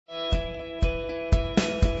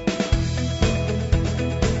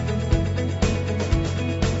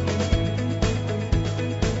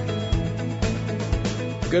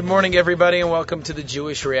Good morning, everybody, and welcome to the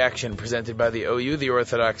Jewish Reaction, presented by the OU, the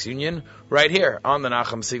Orthodox Union, right here on the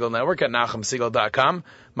Nachum Segal Network at NachumSegal.com.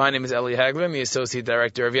 My name is Eli Hagler, I'm the Associate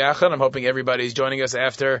Director of Yachad. I'm hoping everybody's joining us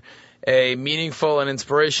after a meaningful and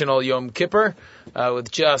inspirational Yom Kippur, with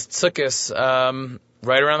just Sukkot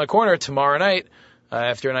right around the corner tomorrow night,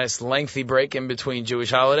 after a nice lengthy break in between Jewish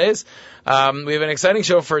holidays. We have an exciting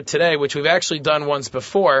show for today, which we've actually done once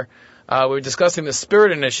before. We're discussing the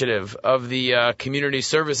Spirit Initiative of the Community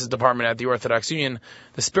Services Department at the Orthodox Union.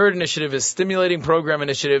 The Spirit Initiative is stimulating program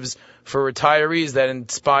initiatives for retirees that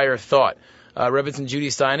inspire thought. Rebbetzin Judi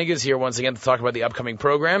Steinig is here once again to talk about the upcoming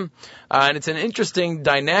program. And it's an interesting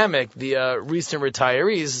dynamic, the recent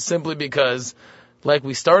retirees, simply because, like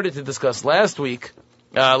we started to discuss the last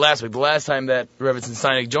time that Rebbetzin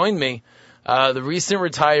Steinig joined me, the recent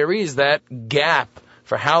retirees, that gap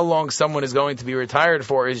for how long someone is going to be retired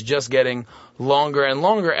for is just getting longer and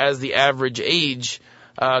longer as the average age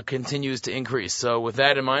continues to increase. So with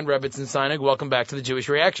that in mind, Rebbetzin Steinig, welcome back to the Jewish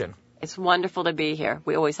Reaction. It's wonderful to be here.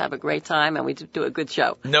 We always have a great time, and we do a good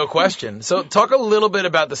show. No question. So talk a little bit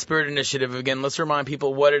about the Spirit Initiative. Again, let's remind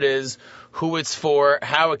people what it is, who it's for,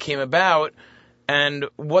 how it came about, and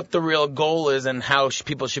what the real goal is and how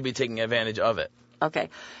people should be taking advantage of it. Okay.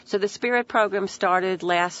 So the Spirit program started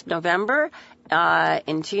last November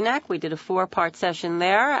in Teaneck. We did a 4-part session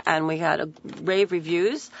there, and we had rave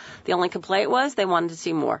reviews. The only complaint was they wanted to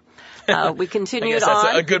see more. We continued I guess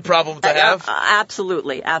that's on. a good problem to have.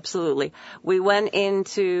 Absolutely, absolutely. We went in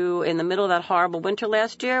the middle of that horrible winter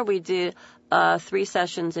last year. We did 3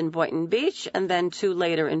 sessions in Boynton Beach, and then 2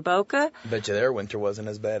 later in Boca. I bet you their winter wasn't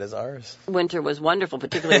as bad as ours. Winter was wonderful,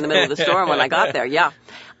 particularly in the middle of the storm when I got there, yeah.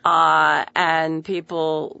 And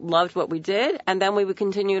people loved what we did. And then we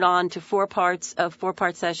continued on to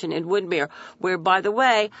 4-part session in Woodmere, where, by the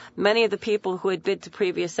way, many of the people who had been to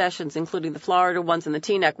previous sessions, including the Florida ones and the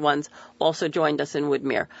Teaneck ones, also joined us in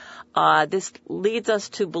Woodmere. This leads us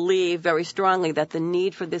to believe very strongly that the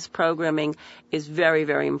need for this programming is very,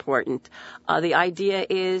 very important. The idea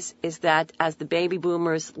is that as the baby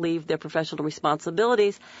boomers leave their professional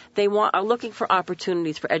responsibilities, they are looking for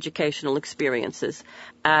opportunities for educational experiences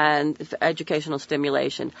and for educational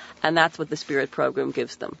stimulation, and that's what the Spirit program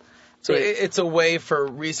gives them. So it's a way for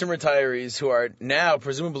recent retirees who are now,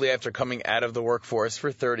 presumably after coming out of the workforce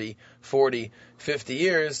for 30, 40, 50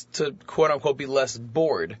 years, to quote-unquote be less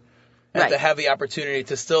bored, and to have the opportunity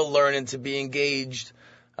to still learn and to be engaged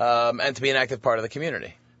and to be an active part of the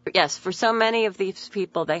community. Yes, for so many of these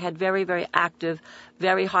people, they had very, very active,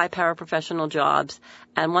 very high paraprofessional jobs.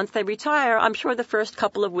 And once they retire, I'm sure the first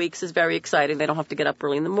couple of weeks is very exciting. They don't have to get up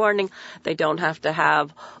early in the morning. They don't have to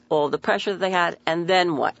have all the pressure that they had. And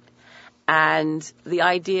then what? And the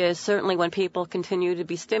idea is certainly when people continue to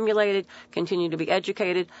be stimulated, continue to be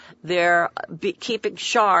educated, they're keeping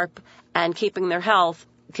sharp and keeping their health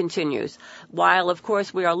continues. While, of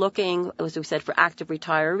course, we are looking, as we said, for active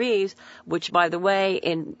retirees, which, by the way,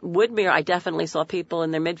 in Woodmere, I definitely saw people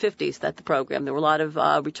in their mid-50s at the program. There were a lot of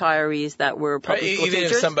retirees that were public school teachers.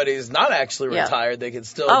 Even if somebody's not actually retired, they could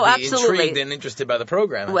still be intrigued and interested by the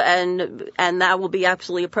program. And that will be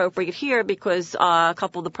absolutely appropriate here because a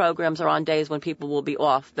couple of the programs are on days when people will be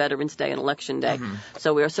off, Veterans Day and Election Day. Mm-hmm.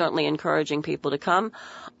 So we are certainly encouraging people to come.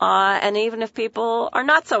 And even if people are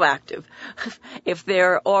not so active, if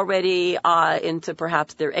they're already into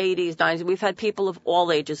perhaps their 80s, 90s, we've had people of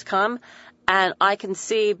all ages come, and I can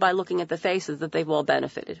see by looking at the faces that they've all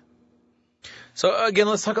benefited. So again,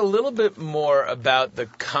 let's talk a little bit more about the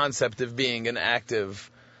concept of being an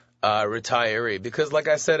active retiree, because like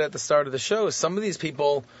I said at the start of the show, some of these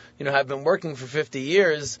people, have been working for 50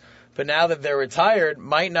 years, but now that they're retired,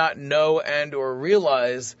 might not know and or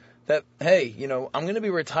realize that, hey, I'm going to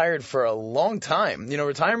be retired for a long time.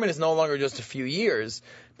 Retirement is no longer just a few years.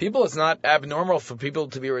 It's not abnormal for people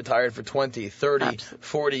to be retired for 20, 30, Absolutely.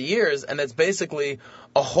 40 years, and it's basically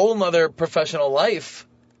a whole nother professional life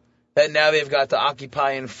that now they've got to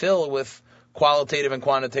occupy and fill with qualitative and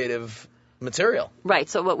quantitative material. Right.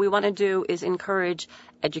 So what we want to do is encourage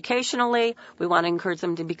educationally. We want to encourage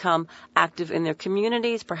them to become active in their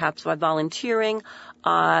communities, perhaps by volunteering.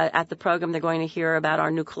 At the program, they're going to hear about our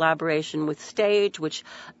new collaboration with Stage, which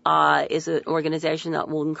is an organization that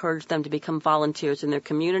will encourage them to become volunteers in their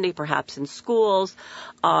community, perhaps in schools,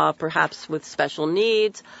 perhaps with special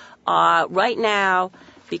needs. Right now,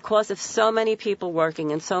 because of so many people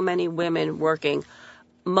working and so many women working,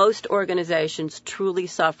 most organizations truly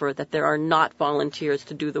suffer that there are not volunteers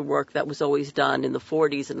to do the work that was always done in the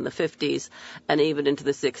 40s and the 50s and even into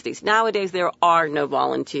the 60s. Nowadays, there are no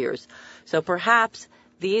volunteers. So perhaps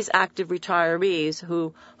these active retirees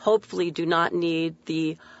who hopefully do not need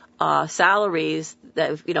the salaries,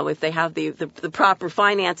 that, if they have the proper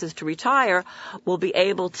finances to retire, will be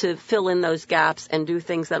able to fill in those gaps and do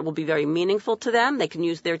things that will be very meaningful to them. They can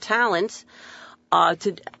use their talents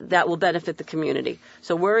that will benefit the community.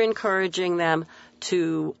 So we're encouraging them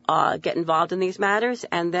to get involved in these matters,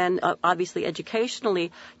 and then obviously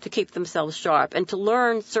educationally to keep themselves sharp and to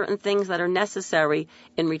learn certain things that are necessary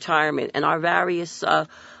in retirement. And our various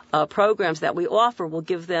programs that we offer will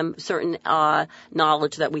give them certain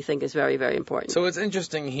knowledge that we think is very, very important. So it's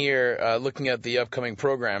interesting here, looking at the upcoming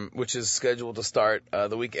program, which is scheduled to start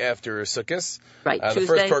the week after Sukkot. Right, The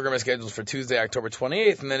first program is scheduled for Tuesday, October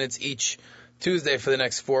 28th, and then it's each Tuesday for the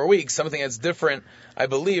next 4 weeks. Something that's different, I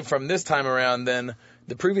believe, from this time around than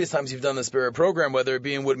the previous times you've done the Spirit program, whether it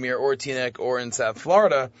be in Woodmere or Teaneck or in South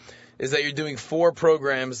Florida, is that you're doing 4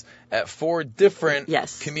 programs at 4 different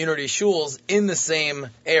community shuls in the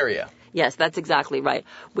same area. Yes, that's exactly right.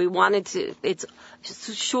 We wanted to,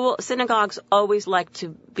 synagogues always like to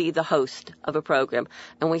be the host of a program.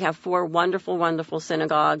 And we have 4 wonderful, wonderful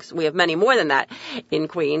synagogues. We have many more than that in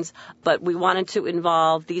Queens, but we wanted to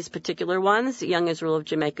involve these particular ones: Young Israel of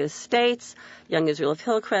Jamaica Estates, Young Israel of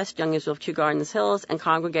Hillcrest, Young Israel of Kew Gardens Hills, and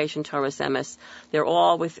Congregation Torah Emes. They're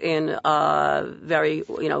all within very,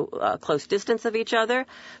 close distance of each other.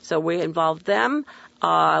 So we involved them.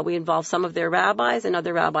 We involve some of their rabbis and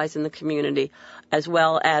other rabbis in the community, as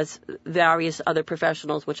well as various other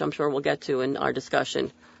professionals, which I'm sure we'll get to in our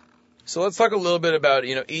discussion. So let's talk a little bit about,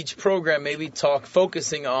 each program, maybe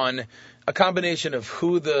focusing on a combination of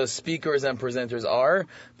who the speakers and presenters are,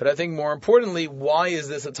 but I think more importantly, why is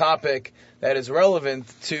this a topic that is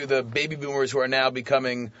relevant to the baby boomers who are now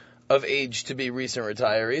becoming of age to be recent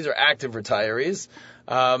retirees or active retirees,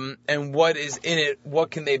 and what is in it, what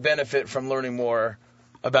can they benefit from learning more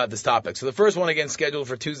about this topic. So the first one, again, scheduled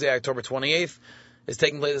for Tuesday, October 28th, is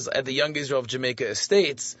taking place at the Young Israel of Jamaica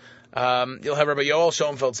Estates. You'll have Rabbi Yoel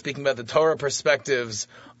Schoenfeld speaking about the Torah perspectives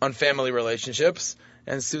on family relationships,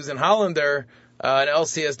 and Susan Hollander, an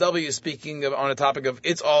LCSW, speaking on a topic of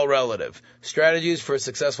It's All Relative, strategies for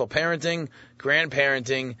successful parenting,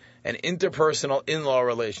 grandparenting, and interpersonal in-law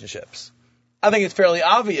relationships. I think it's fairly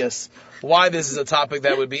obvious why this is a topic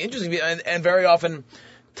that would be interesting, and very often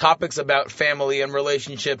topics about family and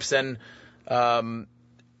relationships and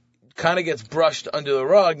kind of gets brushed under the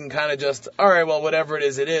rug and kind of just, all right, well, whatever it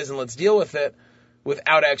is, and let's deal with it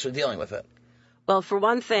without actually dealing with it. Well, for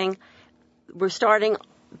one thing, we're starting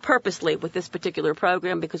purposely with this particular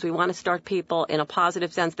program because we want to start people in a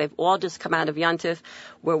positive sense. They've all just come out of Yontif,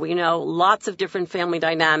 where we know lots of different family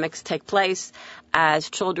dynamics take place as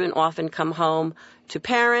children often come home to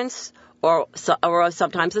parents, or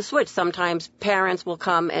sometimes a switch. Sometimes parents will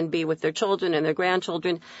come and be with their children and their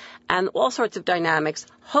grandchildren, and all sorts of dynamics,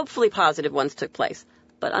 hopefully positive ones, took place.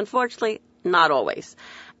 But unfortunately, not always.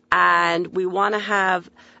 And we want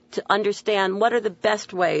to understand what are the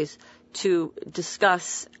best ways to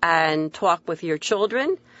discuss and talk with your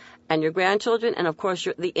children and your grandchildren, and of course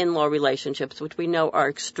the in-law relationships, which we know are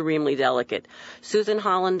extremely delicate. Susan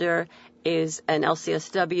Hollander is an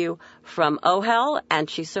LCSW from OHEL, and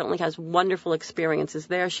she certainly has wonderful experiences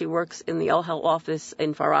there. She works in the OHEL office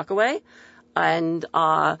in Far Rockaway, and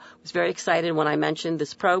was very excited when I mentioned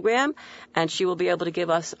this program, and she will be able to give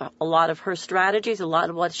us a lot of her strategies, a lot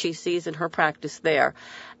of what she sees in her practice there.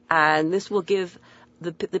 And this will give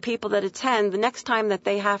the people that attend, the next time that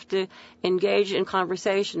they have to engage in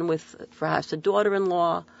conversation with perhaps a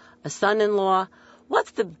daughter-in-law, a son-in-law, what's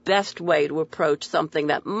the best way to approach something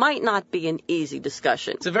that might not be an easy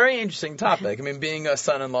discussion? It's a very interesting topic. I mean, being a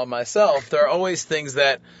son-in-law myself, there are always things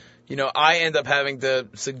that, I end up having to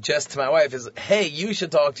suggest to my wife is, hey, you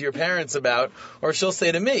should talk to your parents about, or she'll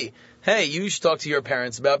say to me, hey, you should talk to your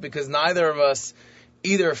parents about, because neither of us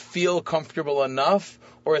either feel comfortable enough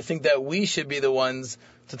or think that we should be the ones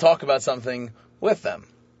to talk about something with them.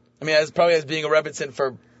 I mean, as being a Rebbetzin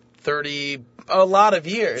for a lot of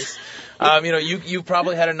years, you've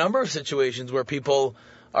probably had a number of situations where people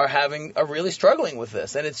are really struggling with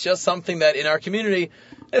this. And it's just something that in our community,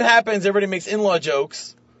 it happens. Everybody makes in-law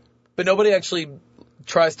jokes, but nobody actually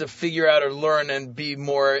tries to figure out or learn and be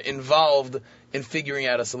more involved in figuring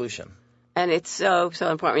out a solution. And it's so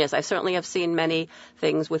important. Yes, I certainly have seen many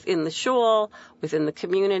things within the shul, within the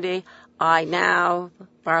community. I now,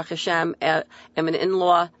 Baruch Hashem, am an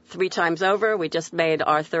in-law 3 times over. We just made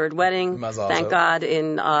our 3rd wedding, thank God,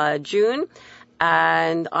 in June.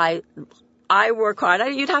 And I work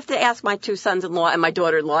hard. You'd have to ask my 2 sons-in-law and my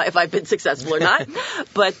daughter-in-law if I've been successful or not.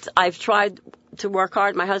 But I've tried to work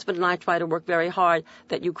hard. My husband and I try to work very hard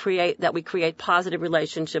that we create positive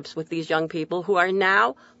relationships with these young people who are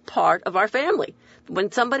now part of our family.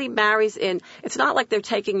 When somebody marries in, it's not like they're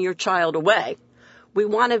taking your child away. We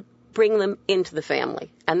want to bring them into the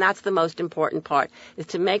family. And that's the most important part, is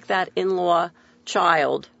to make that in-law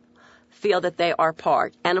child feel that they are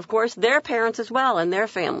part. And, of course, their parents as well and their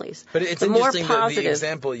families. But it's interesting that the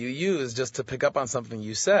example you used, just to pick up on something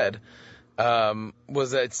you said,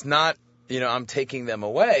 was that it's not, I'm taking them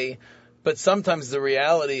away, but sometimes the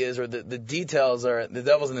reality is, or the details are, the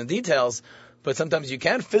devil's in the details, but sometimes you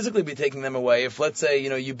can physically be taking them away. If, let's say,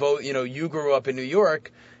 you grew up in New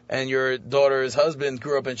York and your daughter's husband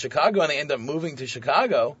grew up in Chicago and they end up moving to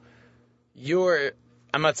Chicago,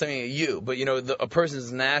 I'm not saying you, but a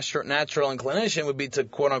person's natural inclination would be to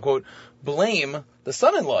quote unquote blame the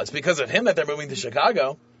son-in-law. It's because of him that they're moving to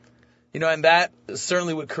Chicago, and that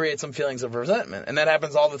certainly would create some feelings of resentment, and that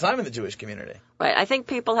happens all the time in the Jewish community. Right. I think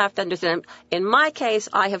people have to understand. In my case,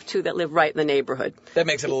 I have two that live right in the neighborhood. That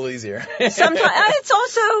makes it a little easier. Sometimes it's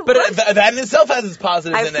also, but that in itself has its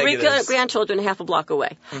positives and negatives. I have 3 grandchildren half a block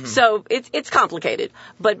away, so it's complicated.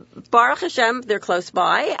 But Baruch Hashem, they're close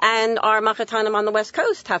by, and our Machatanim on the West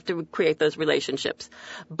Coast have to create those relationships.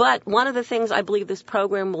 But one of the things I believe this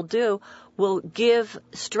program will give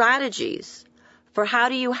strategies for how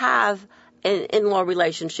do you have an in-law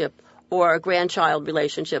relationship or a grandchild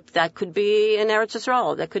relationship. That could be in Eretz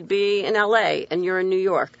Yisrael, that could be in LA, and you're in New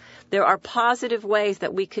York. There are positive ways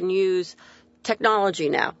that we can use technology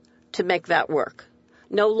now to make that work.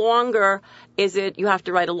 No longer is it you have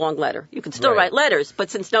to write a long letter. You can still write letters, but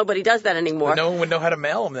since nobody does that anymore. But no one would know how to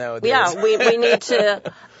mail them nowadays. Yeah, we need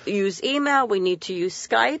to use email, we need to use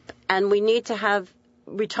Skype, and we need to have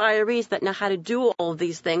retirees that know how to do all of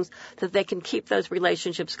these things so that they can keep those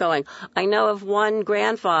relationships going. I know of one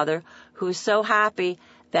grandfather who is so happy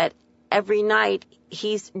that every night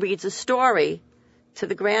he reads a story to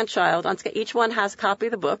the grandchild on Skype. Each one has a copy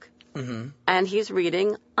of the book, and he's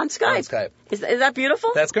reading on Skype. Is that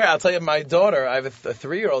beautiful? That's great. I'll tell you, my daughter, I have a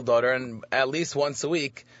 3-year-old daughter, and at least once a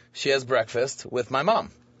week she has breakfast with my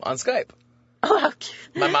mom on Skype. Oh, how cute.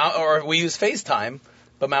 My mom, or we use FaceTime.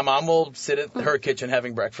 But my mom will sit at her kitchen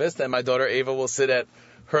having breakfast, and my daughter Ava will sit at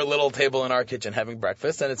her little table in our kitchen having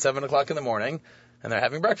breakfast, and it's 7 o'clock in the morning, and they're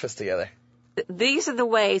having breakfast together. These are the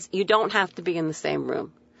ways you don't have to be in the same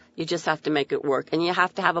room. You just have to make it work, and you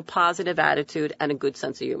have to have a positive attitude and a good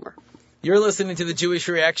sense of humor. You're listening to the Jewish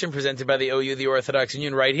Reaction presented by the OU, the Orthodox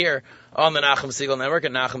Union, right here on the Nachum Segal Network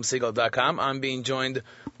at NachumSegal.com. I'm being joined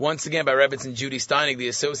once again by Rebbetzin Judi Steinig, the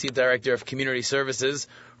Associate Director of Community Services,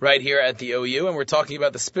 right here at the OU, and we're talking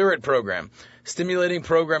about the Spirit Program, stimulating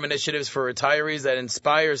program initiatives for retirees that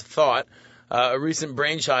inspires thought, a recent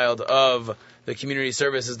brainchild of the Community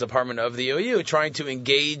Services Department of the OU, trying to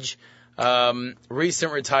engage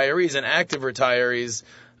recent retirees and active retirees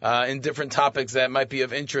in different topics that might be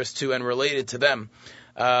of interest to and related to them.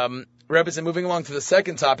 Rebbetzin, moving along to the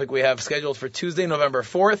second topic we have scheduled for Tuesday, November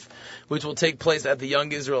 4th, which will take place at the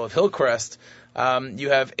Young Israel of Hillcrest. You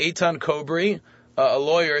have Eitan Kobri, a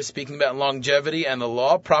lawyer, speaking about longevity and the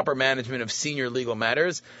law, proper management of senior legal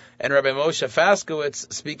matters, and Rabbi Moshe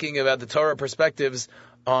Faskowitz speaking about the Torah perspectives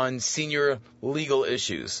on senior legal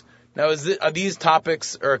issues. Now, are these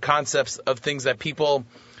topics or concepts of things that people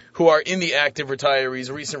who are in the active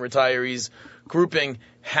retirees, recent retirees grouping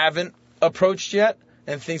haven't approached yet,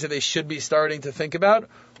 and things that they should be starting to think about?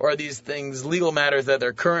 Or are these things legal matters that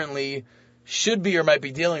they're currently should be or might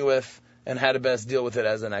be dealing with, and how to best deal with it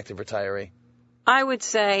as an active retiree? I would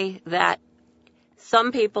say that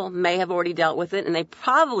some people may have already dealt with it, and they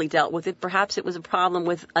probably dealt with it. Perhaps it was a problem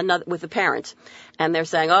with a parent, and they're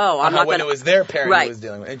saying, "Oh, I'm not going to." When it was their parent who was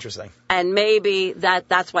dealing with it. Interesting. And maybe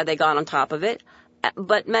that's why they got on top of it.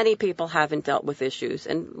 But many people haven't dealt with issues,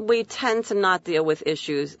 and we tend to not deal with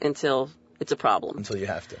issues until it's a problem. Until you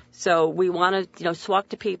have to. So we want to, talk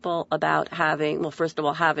to people about having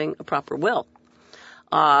a proper will.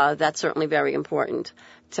 That's certainly very important.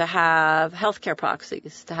 To have healthcare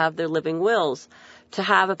proxies, to have their living wills, to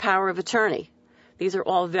have a power of attorney. These are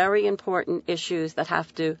all very important issues that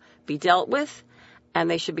have to be dealt with, and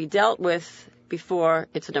they should be dealt with before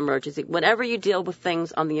it's an emergency. Whenever you deal with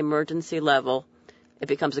things on the emergency level, it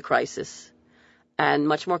becomes a crisis and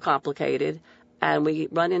much more complicated, and we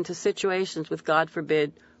run into situations with, God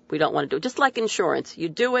forbid, we don't want to do it. Just like insurance. You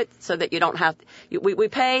do it so that you don't have to. We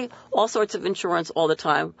pay all sorts of insurance all the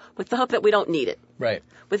time with the hope that we don't need it. Right.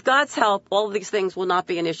 With God's help, all of these things will not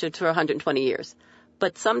be an issue for 120 years.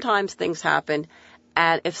 But sometimes things happen,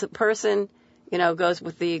 and if the person goes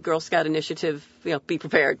with the Girl Scout initiative, be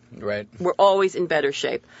prepared. Right. We're always in better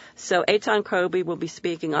shape. So Eitan Kobe will be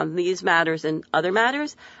speaking on these matters and other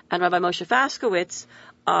matters, and Rabbi Moshe Faskowitz,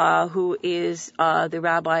 who is the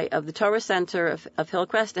rabbi of the Torah Center of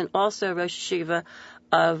Hillcrest and also Rosh Yeshiva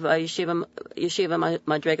of Yeshiva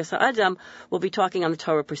Madregas HaAdam, will be talking on the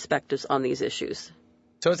Torah perspectives on these issues.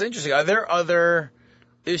 So it's interesting. Are there other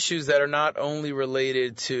issues that are not only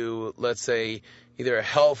related to, let's say, either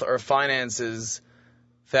health or finances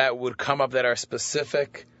that would come up that are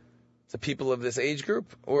specific to people of this age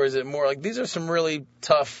group? Or is it more like these are some really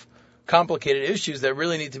tough, complicated issues that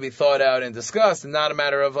really need to be thought out and discussed, and not a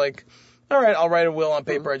matter of like, all right, I'll write a will on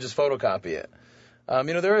paper and just photocopy it.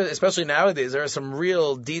 There are, especially nowadays, there are some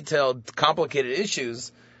real detailed, complicated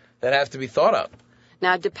issues that have to be thought of.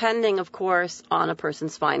 Now, depending, of course, on a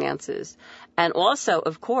person's finances. And also,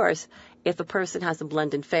 of course, if a person has a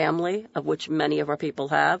blended family, of which many of our people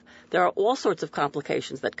have, there are all sorts of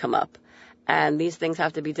complications that come up. And these things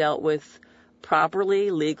have to be dealt with properly,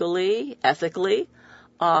 legally, ethically.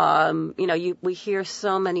 We hear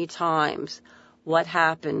so many times what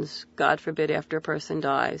happens, God forbid, after a person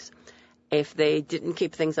dies, if they didn't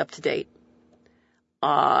keep things up to date.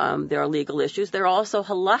 There are legal issues. There are also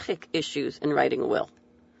halachic issues in writing a will.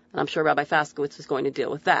 And I'm sure Rabbi Faskowitz is going to deal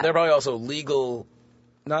with that. There are probably also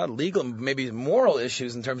maybe moral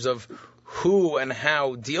issues in terms of who and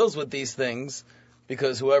how deals with these things,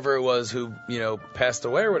 because whoever it was who, passed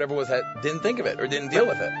away or whatever didn't think of it or didn't deal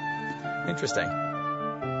with it. Interesting.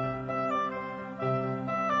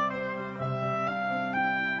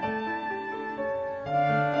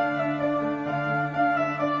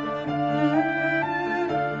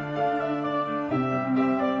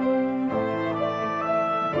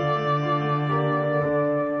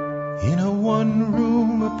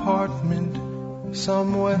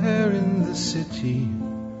 Somewhere in the city,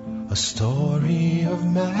 a story of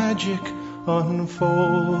magic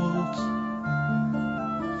unfolds.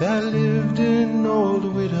 There lived an old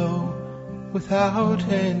widow without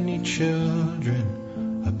any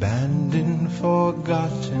children, abandoned,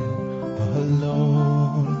 forgotten,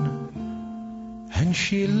 alone. And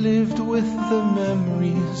she lived with the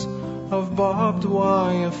memories of barbed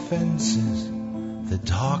wire fences, the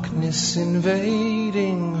darkness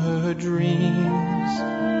invading her dreams.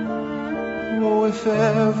 Oh, if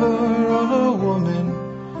ever a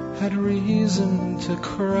woman had reason to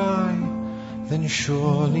cry, then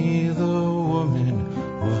surely the woman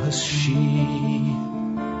was she.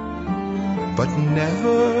 But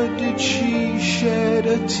never did she shed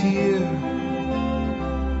a tear.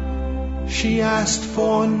 She asked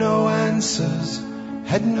for no answers,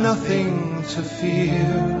 had nothing to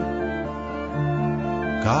fear.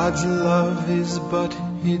 God's love is but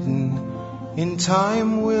hidden, in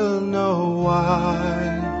time we'll know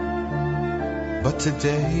why. But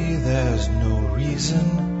today there's no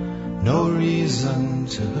reason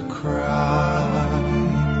to cry.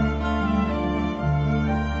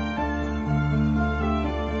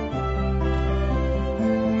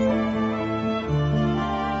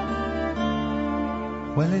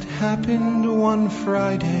 Well, it happened one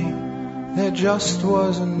Friday, there just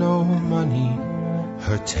was no money.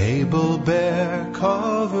 Her table bare,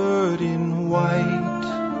 covered in white.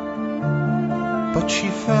 But she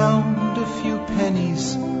found a few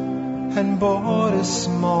pennies and bought a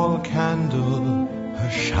small candle. Her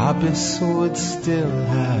Shabbos would still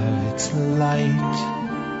have its light.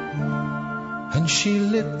 And she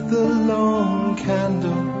lit the long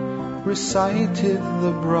candle, recited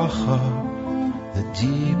the bracha, the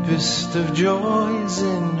deepest of joys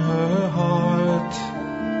in her heart.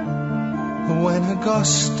 When a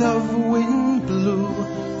gust of wind blew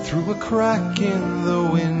through a crack in the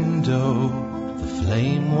window, the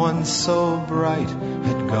flame once so bright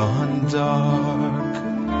had gone dark.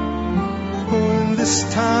 And this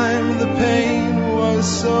time the pain was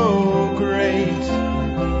so great,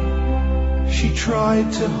 she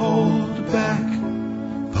tried to hold back,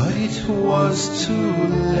 but it was too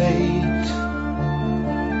late.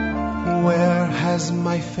 Where has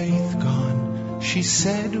my faith gone? She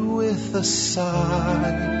said with a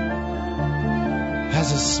sigh,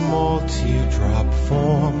 as a small teardrop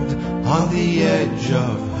formed on the edge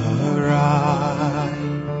of her eye.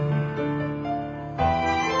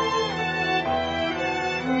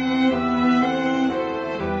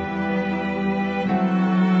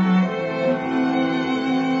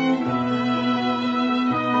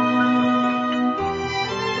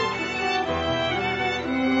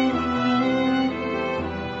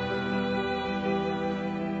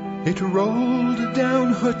 It rolled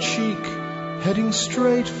down her cheek, heading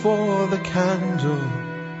straight for the candle,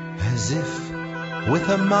 as if with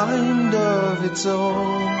a mind of its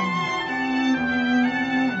own.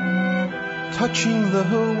 Touching the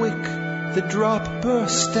wick, the drop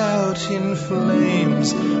burst out in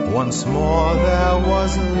flames. Once more there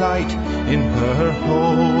was light in her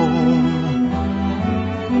home.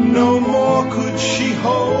 No more could she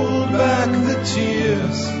hold back the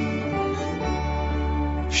tears.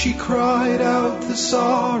 She cried out the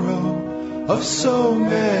sorrow of so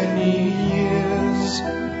many years.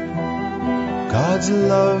 God's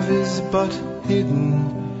love is but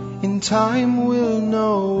hidden, in time we'll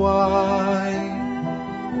know why.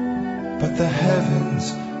 But the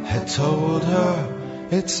heavens had told her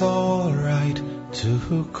it's all right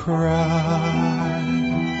to cry.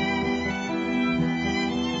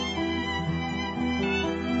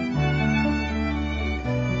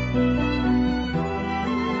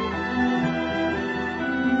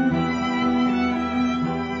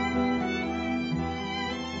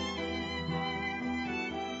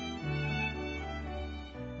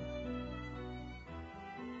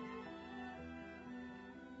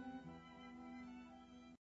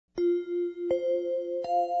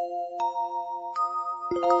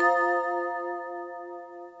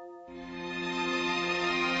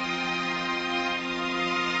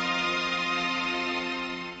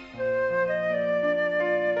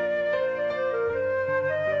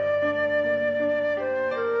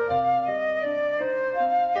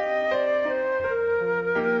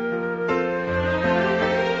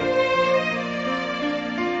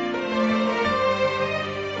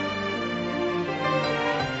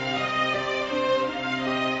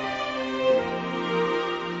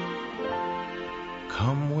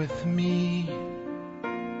 Come with me,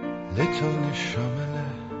 little Neshamele,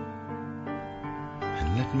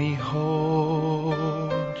 and let me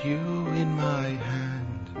hold you in my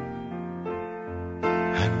hand,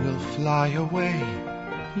 and we'll fly away,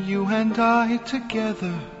 you and I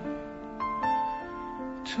together,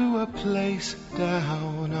 to a place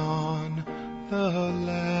down on the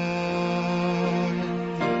land.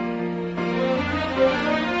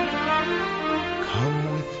 Come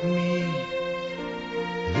with me,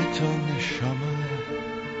 little Neshama,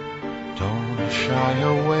 don't shy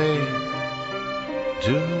away,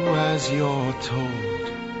 do as you're told.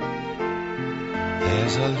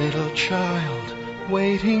 There's a little child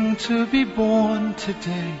waiting to be born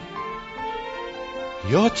today.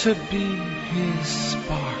 You're to be his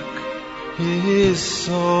spark, his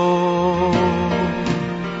soul.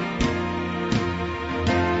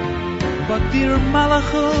 But dear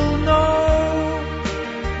Malachal, no,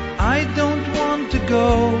 I don't want to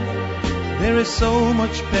go. There is so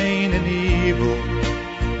much pain and evil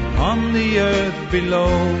on the earth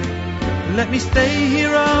below. Let me stay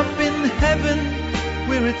here up in heaven,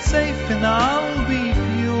 where it's safe and I'll be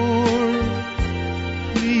pure.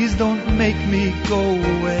 Please don't make me go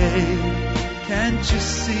away. Can't you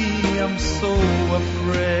see I'm so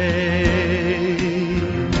afraid?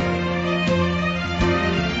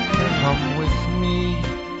 Come with me,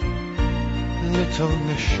 little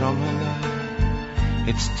Neshama.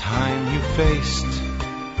 It's time you faced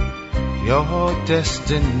your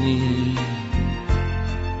destiny.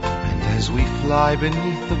 And as we fly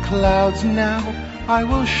beneath the clouds now, I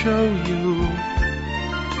will show you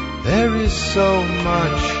there is so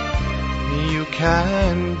much you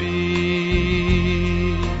can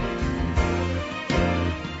be.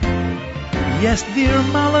 Yes, dear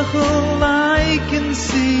Malachal, I can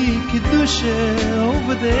see Kedusha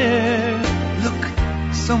over there. Look,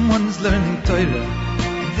 someone's learning Torah.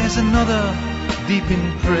 There's another deep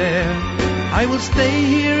in prayer. I will stay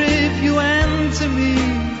here if you answer me.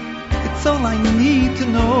 It's all I need to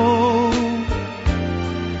know.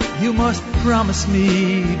 You must promise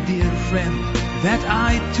me, dear friend, that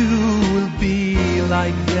I too will be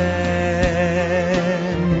like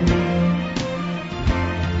them.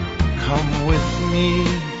 Come with me,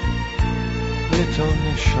 little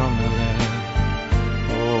Neshama.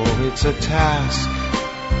 Oh, it's a task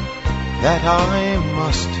that I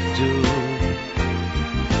must do.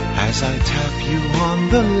 As I tap you on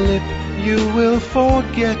the lip, you will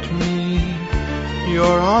forget me.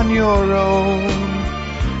 You're on your own,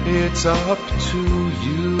 it's up to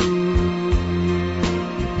you.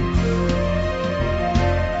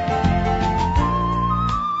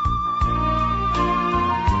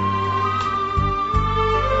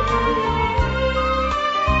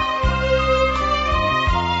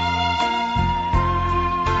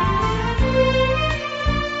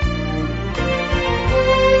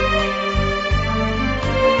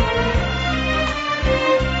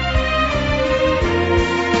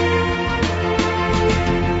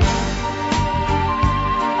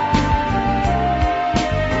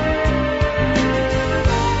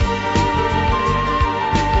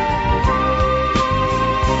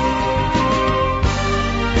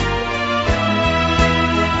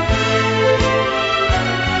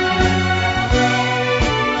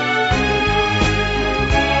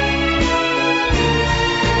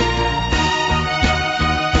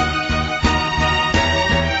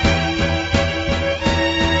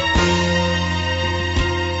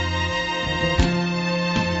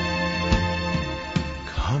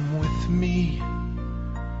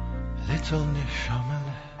 little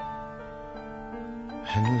neshamele,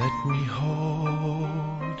 and let me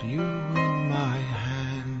hold you in my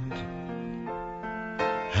hand,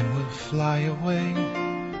 and we'll fly away,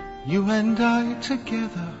 you and I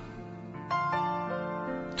together,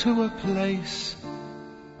 to a place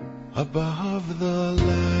above the land.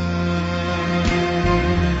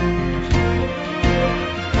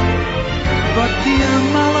 But dear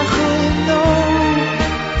Malachal, no,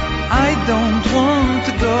 I don't want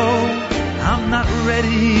to go. I'm not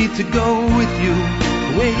ready to go with you.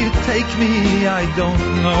 Where you take me, I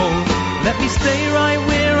don't know. Let me stay right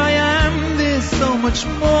where I am. There's so much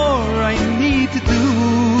more I need to do.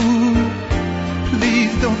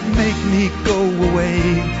 Please don't make me go away.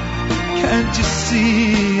 Can't you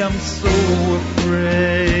see I'm so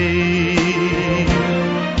afraid?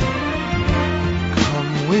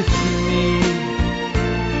 Come with me,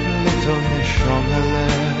 little neshamele.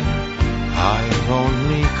 I've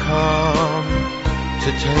only come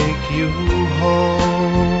to take you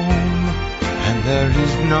home, and there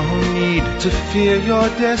is no need to fear your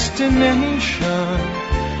destination.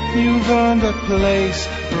 You've earned a place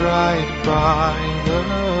right by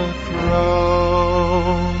the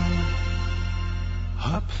throne.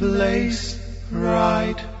 A place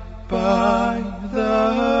right by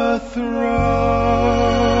the throne.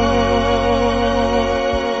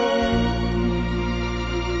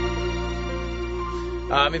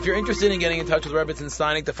 If you're interested in getting in touch with Rebbetzin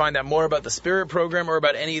Steinig to find out more about the Spirit program or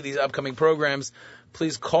about any of these upcoming programs,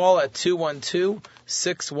 please call at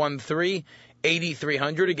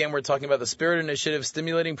 212-613-8300. Again, we're talking about the Spirit Initiative,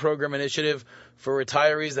 stimulating program initiative for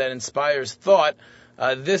retirees that inspires thought.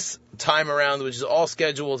 This time around, which is all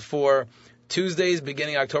scheduled for Tuesdays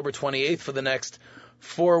beginning October 28th for the next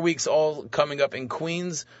 4 weeks, all coming up in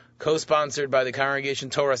Queens, co-sponsored by the Congregation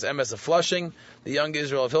Torah's MS of Flushing, the Young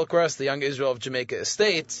Israel of Hillcrest, the Young Israel of Jamaica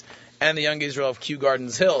Estates, and the Young Israel of Kew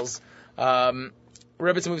Gardens Hills.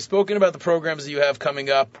 Rebbetzin, we've spoken about the programs that you have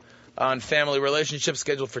coming up on family relationships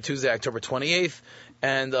scheduled for Tuesday, October 28th,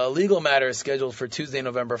 and legal matters scheduled for Tuesday,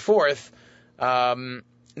 November 4th.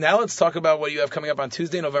 Now let's talk about what you have coming up on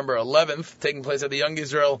Tuesday, November 11th, taking place at the Young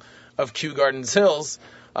Israel of Kew Gardens Hills.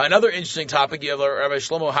 Another interesting topic, you have Rabbi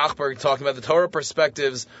Shlomo Hochberg talking about the Torah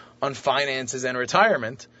perspectives on finances and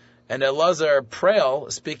retirement, and Elazar Preil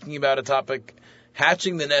speaking about a topic,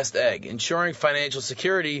 hatching the nest egg, ensuring financial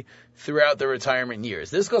security throughout the retirement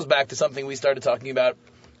years. This goes back to something we started talking about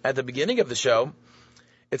at the beginning of the show.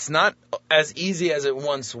 It's not as easy as it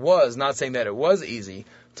once was, not saying that it was easy,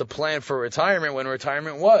 to plan for retirement when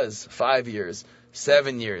retirement was 5 years,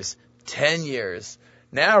 7 years, 10 years.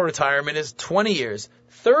 Now retirement is 20 years,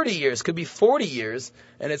 30 years, could be 40 years,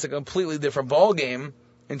 and it's a completely different ballgame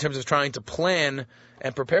in terms of trying to plan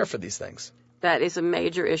and prepare for these things. That is a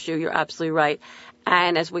major issue. You're absolutely right.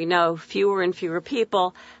 And as we know, fewer and fewer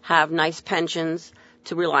people have nice pensions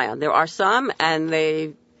to rely on. There are some, and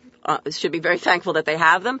they should be very thankful that they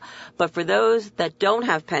have them. But for those that don't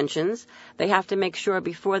have pensions, they have to make sure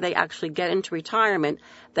before they actually get into retirement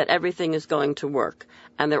that everything is going to work.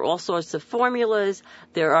 And there are all sorts of formulas.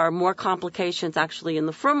 There are more complications actually in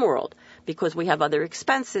the frum world because we have other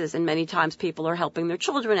expenses, and many times people are helping their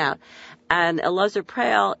children out. And Elazar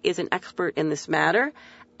Preil is an expert in this matter,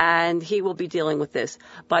 and he will be dealing with this.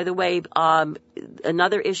 By the way,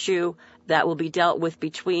 another issue that will be dealt with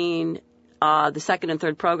between the second and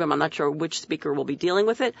third program, I'm not sure which speaker will be dealing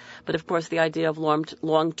with it, but of course the idea of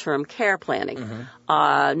long-term care planning,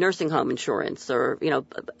 nursing home insurance, or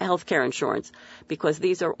healthcare insurance, because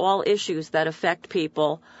these are all issues that affect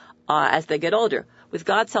people as they get older. With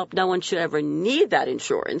God's help, no one should ever need that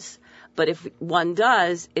insurance, but if one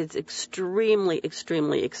does, it's extremely,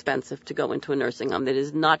 extremely expensive to go into a nursing home that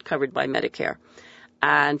is not covered by Medicare,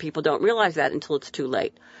 and people don't realize that until it's too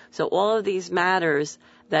late. So all of these matters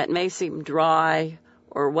that may seem dry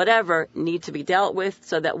or whatever need to be dealt with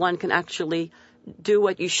so that one can actually do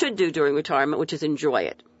what you should do during retirement, which is enjoy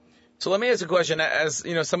it. So let me ask a question. As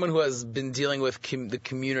someone who has been dealing with the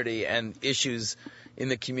community and issues in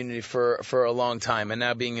the community for a long time, and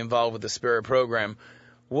now being involved with the Spirit program,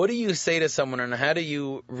 what do you say to someone, and how do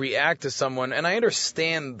you react to someone? And I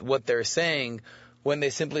understand what they're saying when they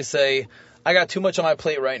simply say, I got too much on my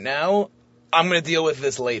plate right now, I'm going to deal with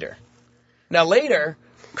this later. Now later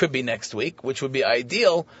could be next week, which would be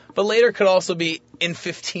ideal, but later could also be in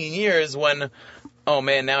 15 years when, oh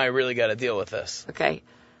man, now I really got to deal with this. Okay.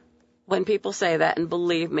 When people say that, and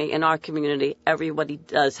believe me, in our community, everybody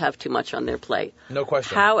does have too much on their plate. No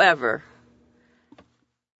question. However,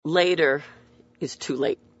 later is too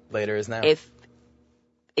late. Later is now. If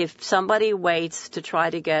somebody waits to try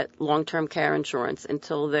to get long-term care insurance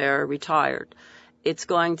until they're retired, it's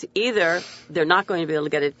going to either they're not going to be able to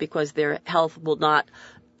get it because their health will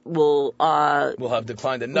have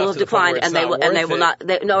declined enough. Will decline, and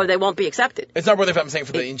they won't be accepted. It's not worth it. I'm saying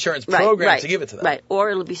for the insurance program to give it to them, right? Or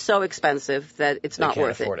it'll be so expensive that it's not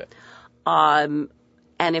worth it. Afford it. And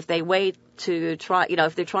if they wait to try,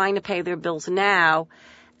 if they're trying to pay their bills now,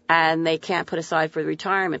 and they can't put aside for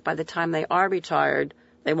retirement, by the time they are retired,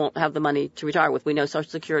 they won't have the money to retire with. We know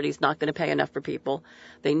Social Security is not going to pay enough for people.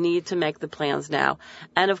 They need to make the plans now.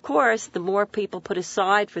 And of course, the more people put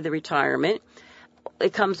aside for the retirement,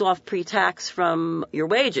 it comes off pre-tax from your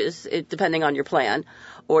wages, depending on your plan,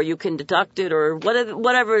 or you can deduct it, or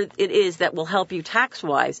whatever it is that will help you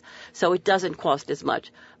tax-wise, so it doesn't cost as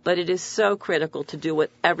much. But it is so critical to do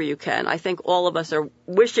whatever you can. I think all of us are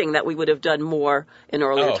wishing that we would have done more in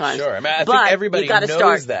earlier times. Sure. I think everybody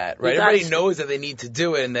knows that, right? Everybody knows that they need to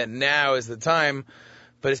do it and that now is the time.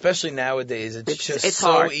 But especially nowadays, it's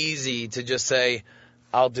so hard. Easy to just say,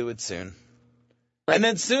 I'll do it soon. And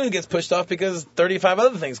then soon gets pushed off because 35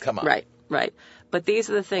 other things come up. Right. But these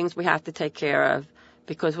are the things we have to take care of,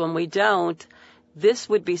 because when we don't, this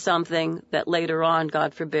would be something that later on,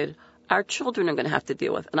 God forbid, our children are going to have to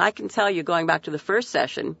deal with. And I can tell you, going back to the first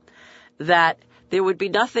session, that there would be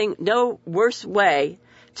no worse way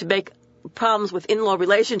to make problems with in-law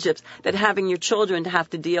relationships than having your children to have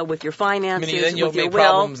to deal with your finances, then you'll with your make will.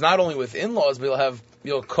 Problems not only with in-laws, but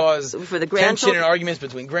you'll cause for the tension and arguments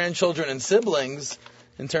between grandchildren and siblings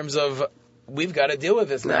in terms of, we've got to deal with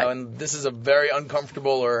this now, and this is a very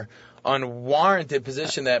uncomfortable or unwarranted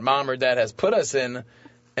position that mom or dad has put us in,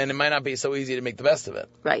 and it might not be so easy to make the best of it.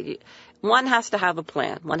 Right. One has to have a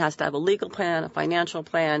plan. One has to have a legal plan, a financial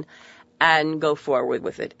plan, and go forward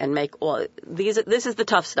with it and make all these. This is the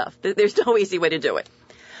tough stuff. There's no easy way to do it.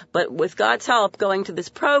 But with God's help, going to this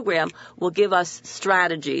program will give us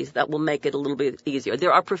strategies that will make it a little bit easier.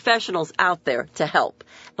 There are professionals out there to help,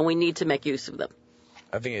 and we need to make use of them.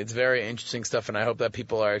 I think it's very interesting stuff, and I hope that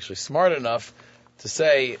people are actually smart enough to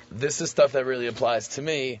say, this is stuff that really applies to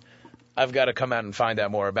me. I've got to come out and find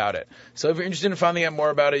out more about it. So if you're interested in finding out more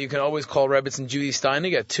about it, you can always call Rebbetzin Judi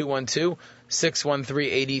Steinig at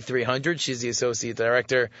 212-613-8300. She's the Associate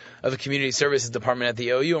Director of the Community Services Department at the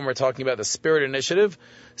OU, and we're talking about the Spirit Initiative,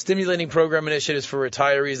 stimulating program initiatives for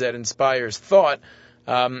retirees that inspires thought.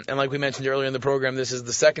 And like we mentioned earlier in the program, this is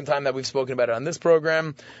the second time that we've spoken about it on this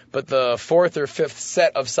program, but the fourth or fifth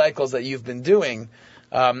set of cycles that you've been doing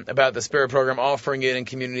about the Spirit Program, offering it in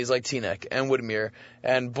communities like Teaneck and Woodmere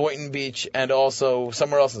and Boynton Beach and also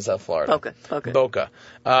somewhere else in South Florida. Boca.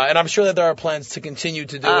 And I'm sure that there are plans to continue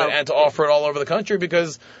to do it and to offer it all over the country,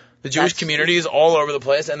 because the Jewish community is all over the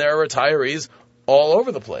place and there are retirees all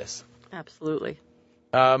over the place. Absolutely.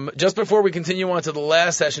 Just before we continue on to the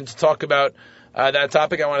last session to talk about that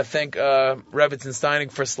topic, I want to thank Rebbetzin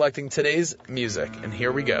Steinig for selecting today's music. And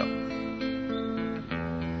here we go.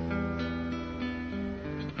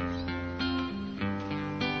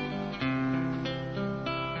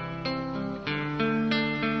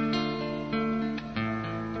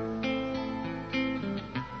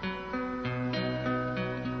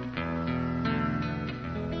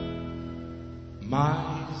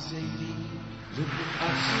 My Zadie lived with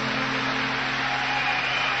us.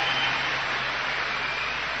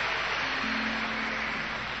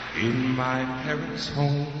 In my parents'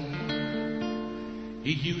 home,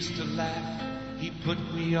 he used to laugh, he put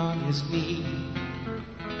me on his knee,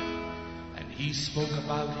 and he spoke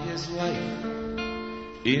about his life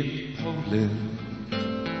in Poland.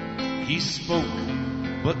 He spoke,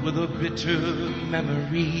 but with a bitter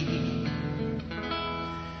memory.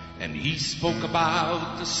 And he spoke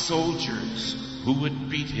about the soldiers who would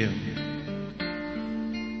beat him.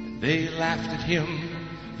 And they laughed at him.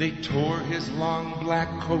 They tore his long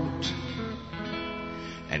black coat.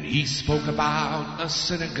 And he spoke about a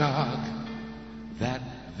synagogue that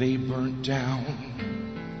they burnt down.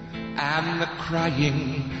 And the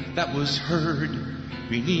crying that was heard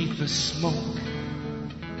beneath the smoke.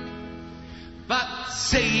 But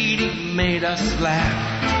Zadie made us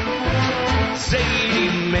laugh.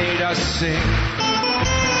 Zadie made us sing,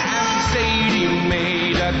 and Zadie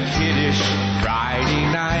made a kiddish Friday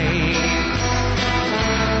night.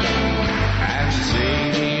 And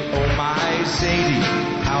Zadie, oh my Zadie,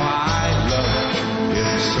 how I love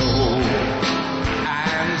him so.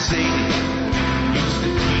 And Zadie used to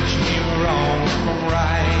teach me wrong from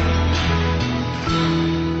right.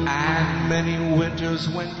 And many winters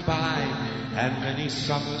went by, and many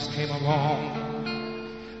summers came along.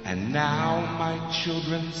 And now my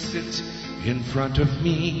children sit in front of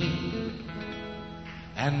me.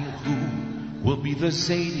 And who will be the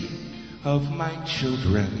Zadie of my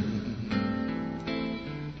children?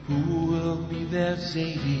 Who will be their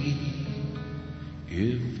Zadie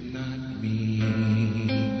if not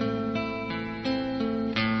me?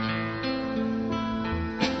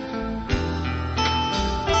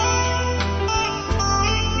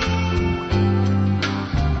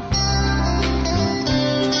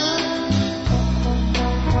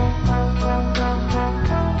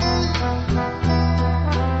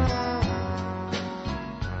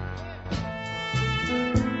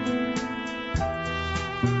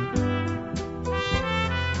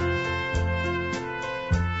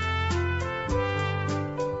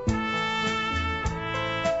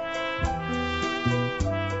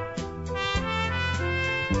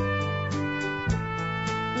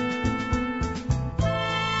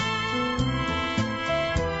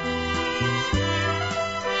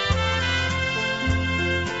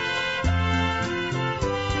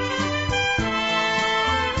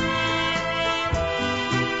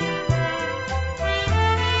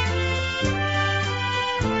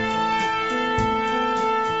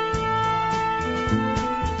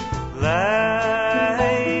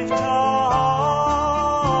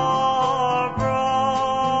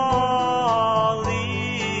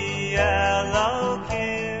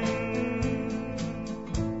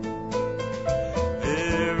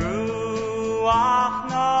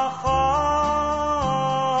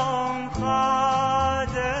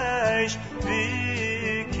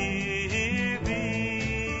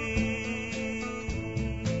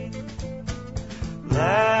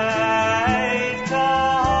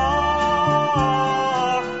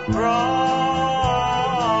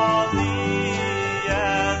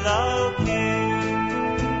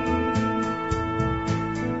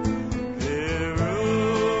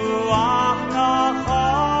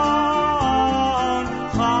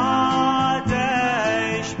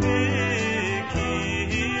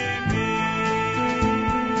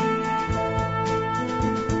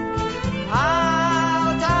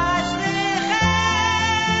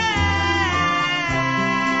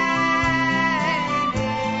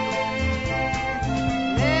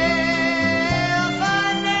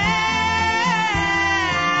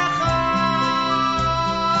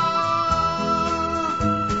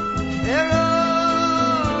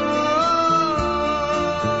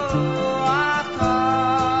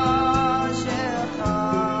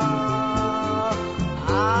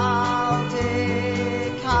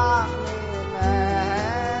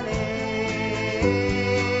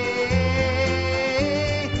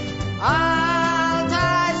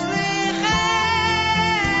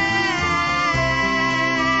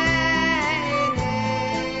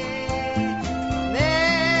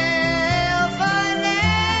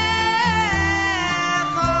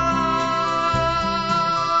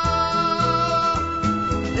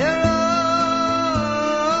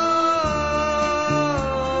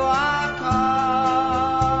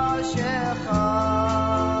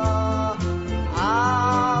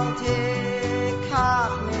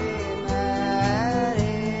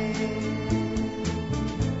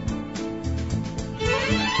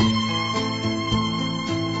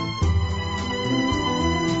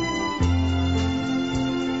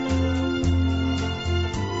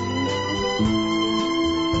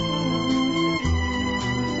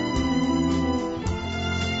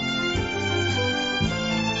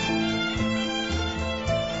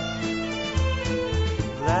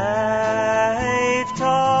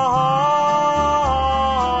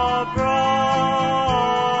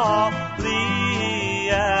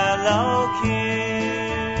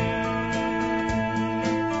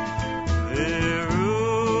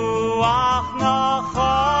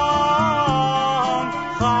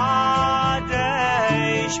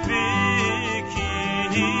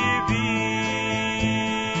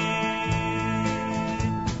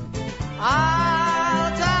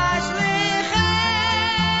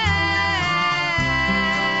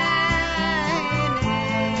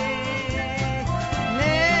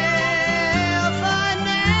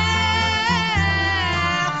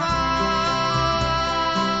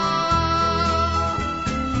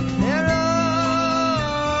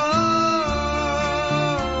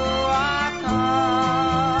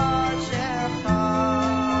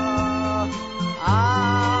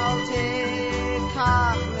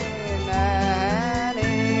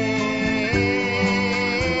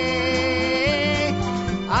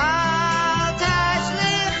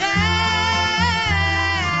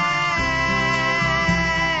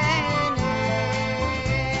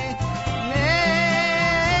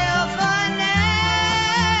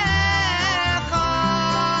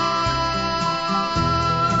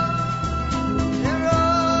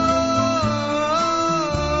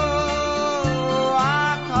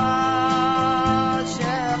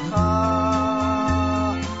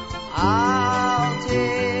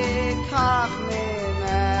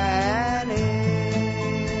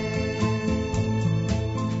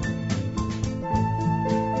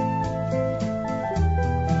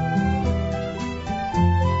 Good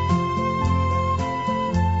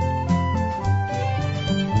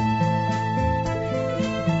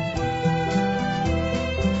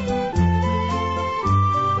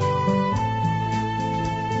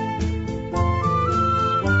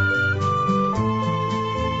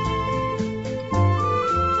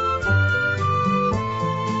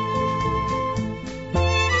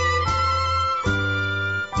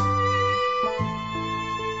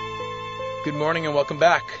morning and welcome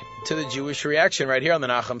back to the Jewish Reaction right here on the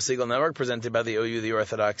Nachum Segal Network, presented by the OU, the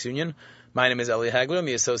Orthodox Union. My name is Eli Hagler. I'm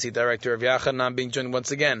the Associate Director of Yachad, and I'm being joined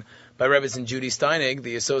once again by Rebbetzin Judi Steinig,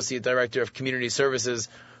 the Associate Director of Community Services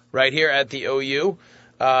right here at the OU.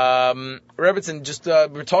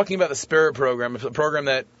 Rebbetzin, we're talking about the Spirit Program. It's a program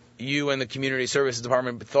that you and the Community Services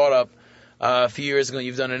Department thought up a few years ago.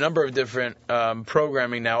 You've done a number of different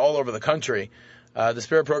programming now all over the country. The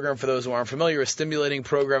Spirit Program, for those who aren't familiar, is stimulating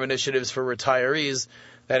program initiatives for retirees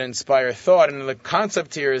that inspire thought. And the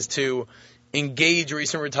concept here is to engage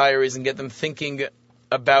recent retirees and get them thinking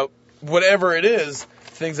about whatever it is,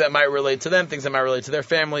 things that might relate to them, things that might relate to their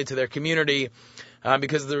family, to their community,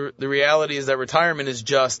 because the reality is that retirement is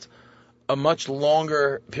just a much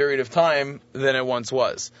longer period of time than it once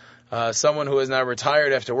was. Someone who is now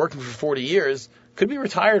retired after working for 40 years could be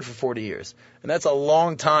retired for 40 years. And that's a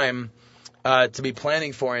long time to be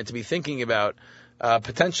planning for and to be thinking about,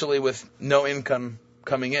 potentially with no income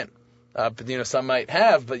coming in. Some might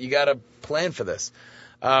have, but you got to plan for this.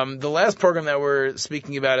 The last program that we're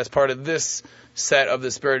speaking about as part of this set of the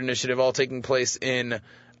Spirit Initiative, all taking place in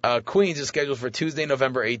Queens, is scheduled for Tuesday,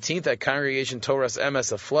 November 18th at Congregation Torah's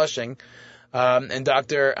MS of Flushing. And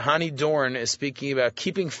Dr. Hani Dorn is speaking about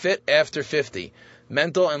keeping fit after 50,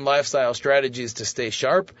 mental and lifestyle strategies to stay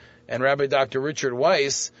sharp. And Rabbi Dr. Richard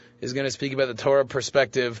Weiss is going to speak about the Torah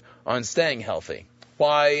perspective on staying healthy.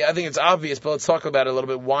 Why? I think it's obvious, but let's talk about it a little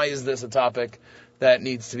bit. Why is this a topic that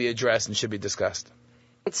needs to be addressed and should be discussed?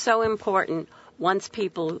 It's so important once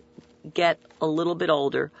people get a little bit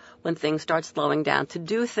older, when things start slowing down, to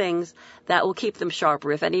do things that will keep them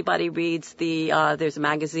sharper. If anybody reads there's a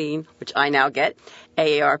magazine, which I now get,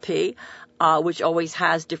 AARP, which always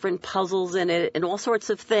has different puzzles in it and all sorts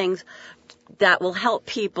of things that will help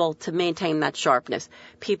people to maintain that sharpness.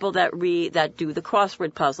 People that do the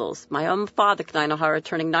crossword puzzles. My own father, K'nai Nahara,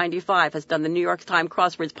 turning 95, has done the New York Times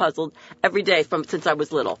crosswords puzzle every day since I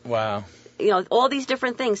was little. Wow. All these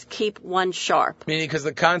different things keep one sharp. Meaning, because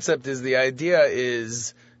the concept is, the idea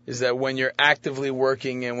is that when you're actively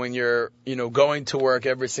working and when you're, going to work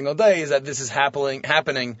every single day, is that this is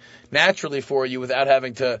happening naturally for you without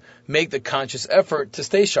having to make the conscious effort to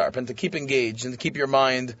stay sharp and to keep engaged and to keep your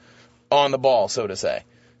mind on the ball, so to say.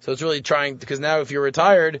 So it's really trying, because now if you're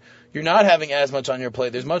retired, you're not having as much on your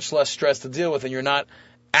plate. There's much less stress to deal with, and you're not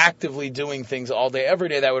actively doing things all day, every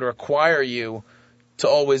day that would require you to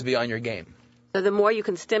always be on your game. So the more you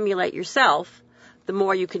can stimulate yourself, the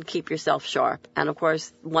more you can keep yourself sharp. And of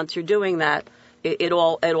course, once you're doing that, it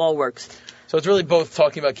all works. So it's really both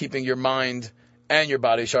talking about keeping your mind and your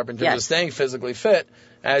body sharp in terms of staying physically fit.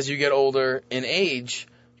 As you get older in age,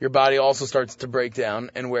 your body also starts to break down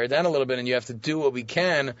and wear down a little bit, and you have to do what we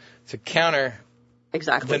can to counter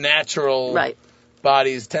the natural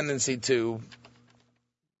body's tendency to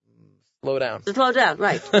slow down. To slow down,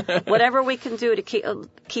 right. Whatever we can do to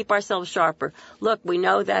keep ourselves sharper. Look, we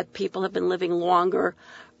know that people have been living longer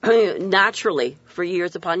naturally for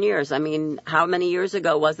years upon years. I mean, how many years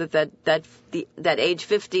ago was it that age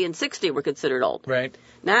 50 and 60 were considered old? Right.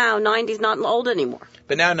 Now, 90's not old anymore.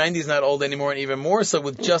 But now 90's not old anymore, and even more so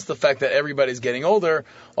with just the fact that everybody's getting older.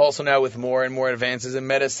 Also now with more and more advances in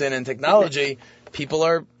medicine and technology, people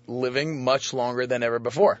are living much longer than ever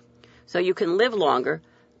before. So you can live longer,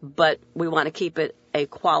 but we want to keep it a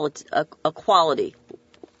quality life.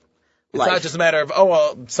 It's not just a matter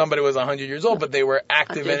of, somebody was 100 years old, but they were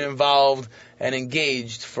active and involved and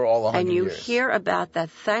engaged for all 100 years. And you hear about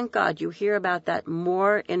that, thank God, you hear about that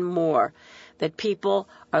more and more, that people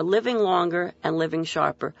are living longer and living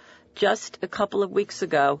sharper. Just a couple of weeks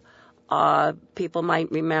ago, people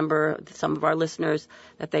might remember, some of our listeners,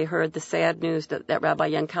 that they heard the sad news that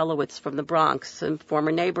Rabbi Yankelowitz from the Bronx, a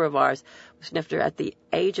former neighbor of ours, was nifter at the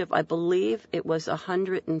age of, I believe, it was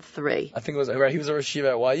 103. I think it was, right, he was a Rosh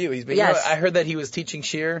Yeshiva at YU. I heard that he was teaching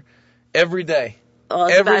shir every day.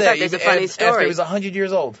 Every day. There's a funny story. After he was 100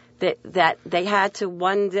 years old. That they had to,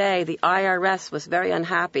 one day, the IRS was very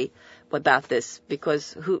unhappy about this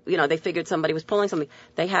because they figured somebody was pulling something.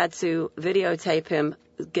 They had to videotape him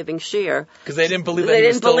giving shir. Because they didn't believe that he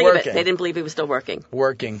was still working. They didn't believe he was still working.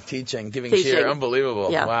 Working, teaching, giving shir.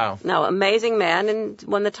 Unbelievable. Yeah. Wow. No, amazing man. And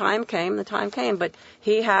when the time came. But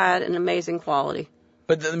he had an amazing quality.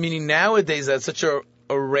 But meaning nowadays, that's such a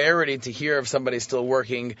rarity to hear of somebody still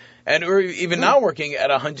working, or even not working at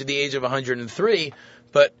the age of 103.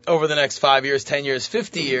 But over the next 5 years, 10 years,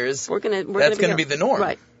 50 years, that's going to be the norm.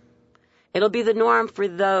 Right. It'll be the norm for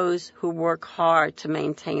those who work hard to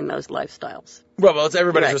maintain those lifestyles. Well, it's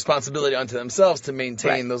everybody's responsibility unto themselves to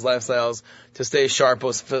maintain those lifestyles, to stay sharp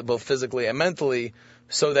both physically and mentally,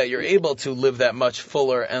 so that you're able to live that much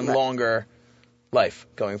fuller and longer life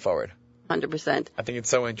going forward. 100%. I think it's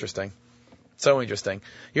so interesting. So interesting.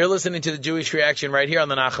 You're listening to the Jewish Reaction right here on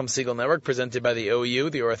the Nachum Segal Network, presented by the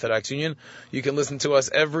OU, the Orthodox Union. You can listen to us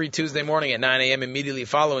every Tuesday morning at 9 a.m. immediately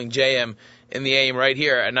following JM in the AM right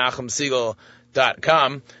here at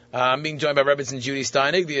NachumSegal.com. I'm being joined by Rebbetzin Judi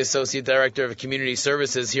Steinig, the Associate Director of Community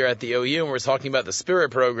Services here at the OU, and we're talking about the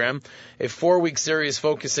Spirit Program, a 4-week series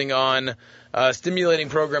focusing on stimulating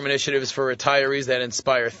program initiatives for retirees that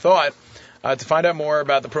inspire thought. To find out more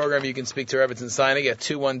about the program, you can speak to Rebbetzin Steinig at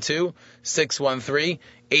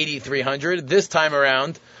 212-613-8300. This time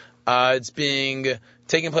around, it's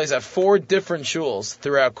taking place at 4 different shuls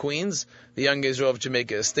throughout Queens: the Young Israel of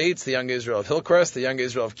Jamaica Estates, the Young Israel of Hillcrest, the Young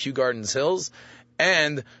Israel of Kew Gardens Hills,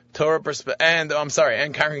 and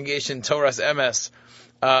Congregation Torah's MS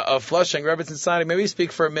of Flushing. Rebbetzin Steinig, maybe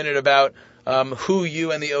speak for a minute about who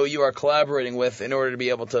you and the OU are collaborating with in order to be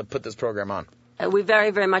able to put this program on. We very,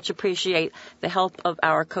 very much appreciate the help of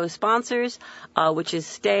our co-sponsors, which is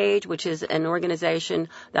Stage, which is an organization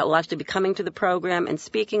that will actually be coming to the program and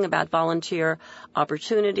speaking about volunteer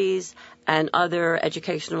opportunities and other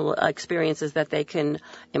educational experiences that they can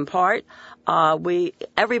impart.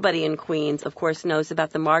 Everybody in Queens, of course, knows about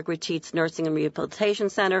the Margaret Tietz Nursing and Rehabilitation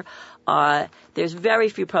Center. There's very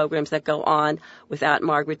few programs that go on without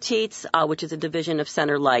Margaret Tietz, which is a division of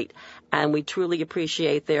Center Light. And we truly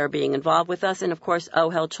appreciate their being involved with us. And, of course,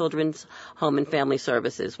 OHEL Children's Home and Family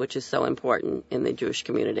Services, which is so important in the Jewish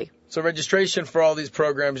community. So registration for all these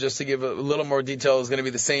programs, just to give a little more detail, is going to be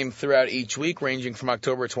the same throughout each week, ranging from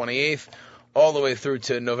October 28th all the way through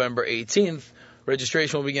to November 18th.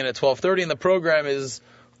 Registration will begin at 12:30, and the program is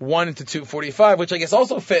 1 to 2:45, which I guess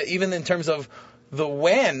also fit, even in terms of the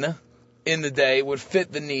when in the day, would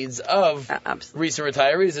fit the needs of recent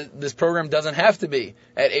retirees. This program doesn't have to be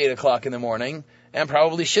at 8 o'clock in the morning, and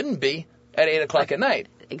probably shouldn't be at 8 o'clock at night.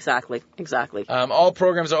 Exactly. All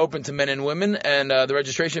programs are open to men and women, and the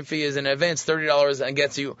registration fee is in advance $30 and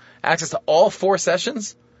gets you access to all 4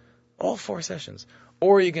 sessions. All 4 sessions.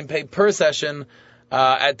 Or you can pay per session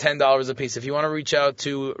at $10 a piece. If you want to reach out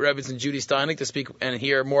to Rebbetzin Judi Steinig to speak and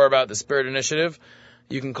hear more about the Spirit Initiative,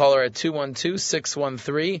 you can call her at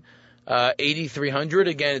 212-613-8300.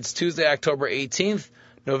 Again, it's Tuesday, October 18th,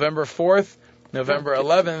 November 4th, November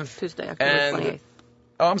 11th. Tuesday, October 28th.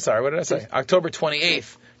 Oh, I'm sorry, what did I say? October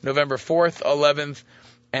 28th, November 4th, 11th,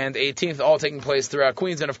 and 18th, all taking place throughout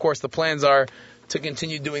Queens. And, of course, the plans are to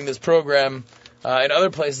continue doing this program in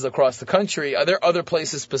other places across the country. Are there other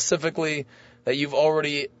places specifically that you've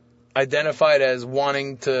already identified as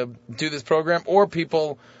wanting to do this program, or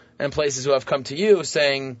people and places who have come to you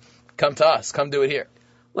saying, come to us, come do it here?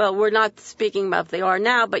 Well, we're not speaking about they are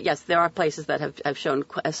now, but yes, there are places that have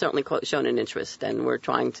certainly shown an interest, and we're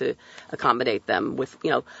trying to accommodate them with,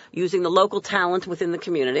 using the local talent within the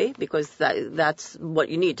community, because that's what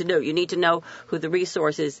you need to do. You need to know who the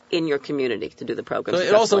resource is in your community to do the program.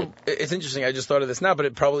 So it's interesting, I just thought of this now, but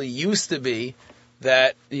it probably used to be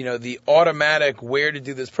that, the automatic where to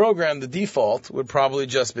do this program, the default would probably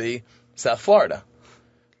just be South Florida.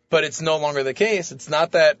 But it's no longer the case. It's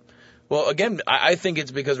not that. Well, again, I think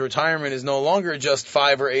it's because retirement is no longer just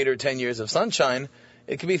 5 or 8 or 10 years of sunshine.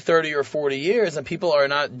 It could be 30 or 40 years, and people are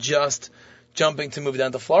not just jumping to move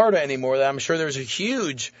down to Florida anymore. I'm sure there's a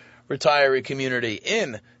huge retiree community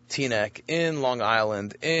in Teaneck, in Long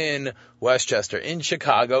Island, in Westchester, in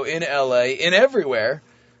Chicago, in LA, in everywhere.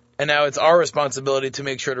 And now it's our responsibility to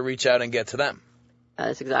make sure to reach out and get to them.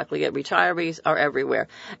 That's exactly it. Retirees are everywhere.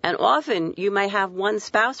 And often you may have one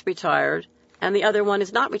spouse retired and the other one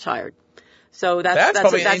is not retired. So that's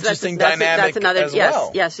probably an interesting dynamic as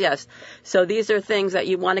well. Yes. So these are things that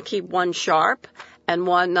you want to keep one sharp and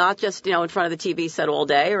one not just, in front of the TV set all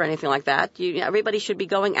day or anything like that. Everybody should be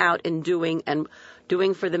going out and doing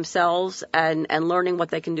for themselves and learning what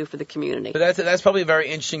they can do for the community. But that's probably a very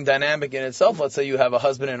interesting dynamic in itself. Let's say you have a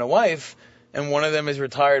husband and a wife, and one of them is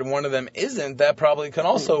retired, one of them isn't. That probably can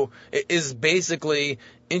also is basically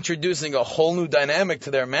introducing a whole new dynamic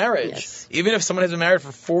to their marriage. Yes. Even if someone has been married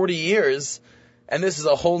for 40 years, and this is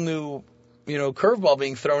a whole new, curveball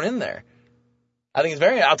being thrown in there. I think it's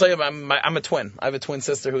very. I'll tell you, I'm a twin. I have a twin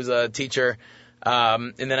sister who's a teacher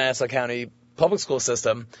in the Nassau County public school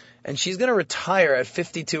system, and she's going to retire at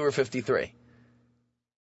 52 or 53.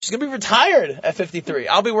 She's going to be retired at 53.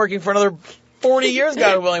 I'll be working for another 40 years,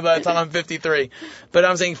 God willing, by the time I'm 53. But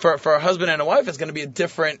I'm saying for a husband and a wife, it's going to be a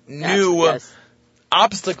different, new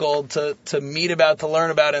obstacle to meet about, to learn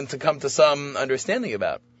about, and to come to some understanding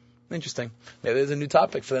about. Interesting. Maybe there's a new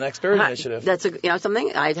topic for the next Spirit Initiative. That's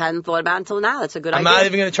something I hadn't thought about until now. That's a good idea. I'm not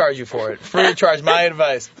even going to charge you for it. Free of charge. My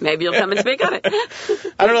advice. Maybe you'll come and speak of it.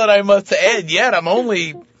 I don't know that I have much to add yet. I'm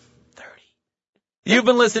only 30. You've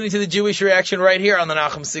been listening to the Jewish Reaction right here on the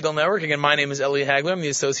Nachum Segal Network. Again, my name is Eli Hagler. I'm the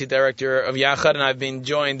Associate Director of Yachad, and I've been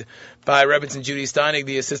joined by Rebbetzin Judi Steinig,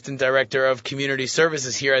 the Assistant Director of Community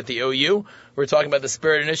Services here at the OU. We're talking about the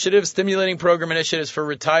Spirit Initiative, stimulating program initiatives for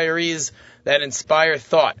retirees that inspire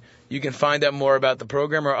thought. You can find out more about the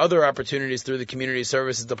program or other opportunities through the Community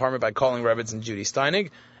Services Department by calling Rebbetzin Judi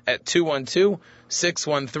Steinig at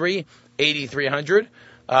 212-613-8300.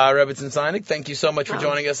 Rebbetzin Steinig, thank you so much for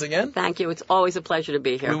joining us again. Thank you. It's always a pleasure to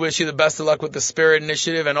be here. We wish you the best of luck with the Spirit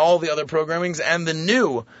Initiative and all the other programmings and the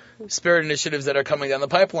new Spirit Initiatives that are coming down the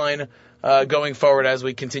pipeline going forward as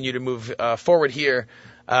we continue to move forward here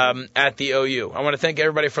at the OU. I want to thank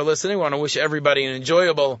everybody for listening. I want to wish everybody an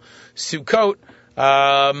enjoyable Sukkot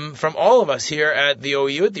from all of us here at the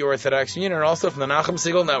OU, at the Orthodox Union, and also from the Nachum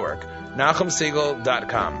Segal Network,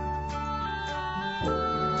 NachumSegal.com.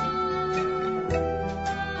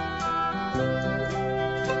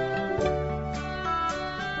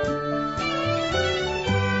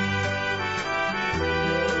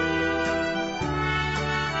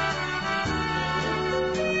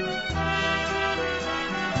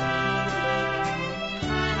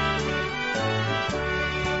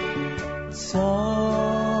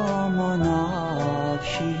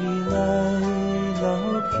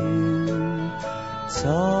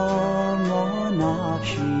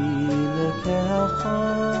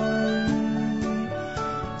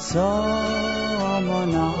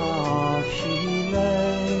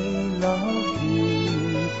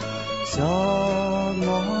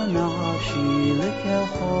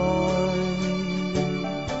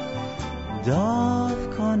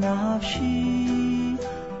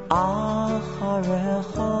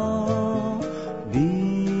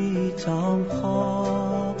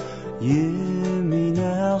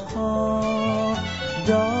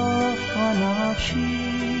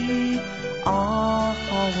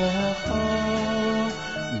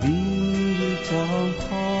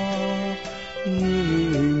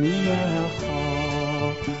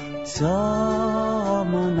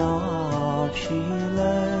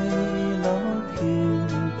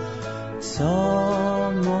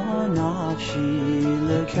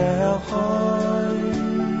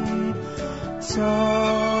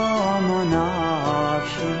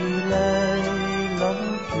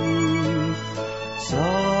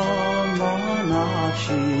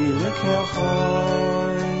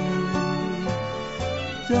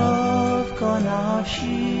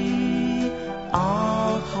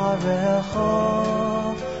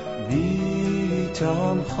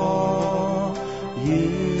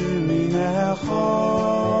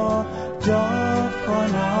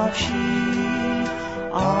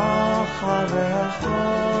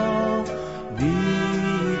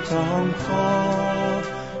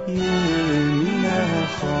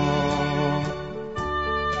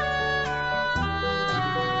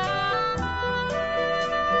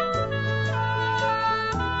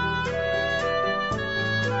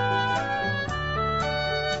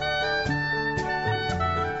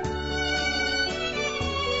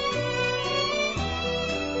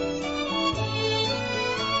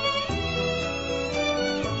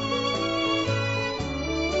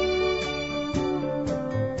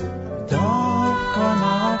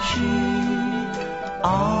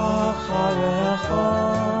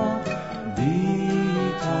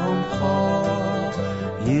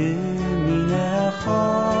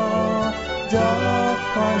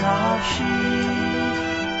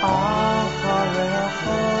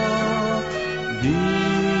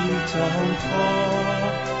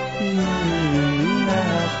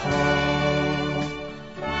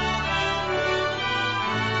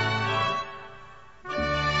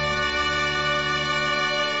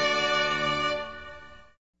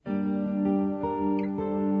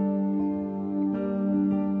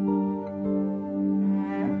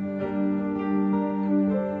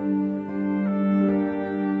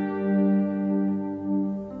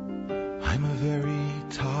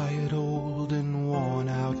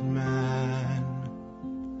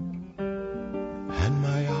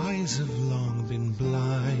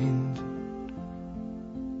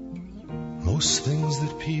 Most things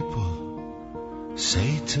that people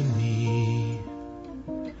say to me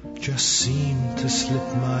just seem to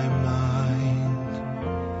slip my mind.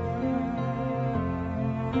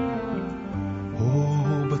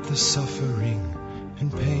 about the suffering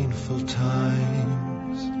and painful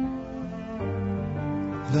times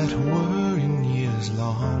that were in years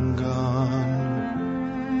long gone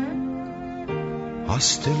are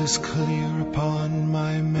still as clear upon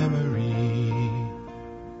my memory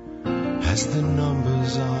as the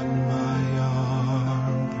numbers on my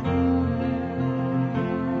arm.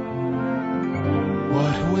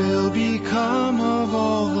 What will become of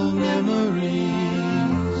all the memories?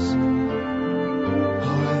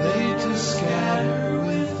 Are they to scatter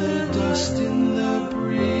with the dust in the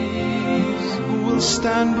breeze? Who will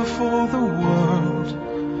stand before the world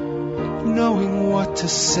knowing what to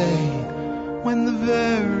say when the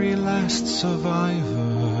very last survivor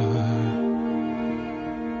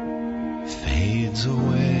fades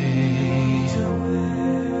away?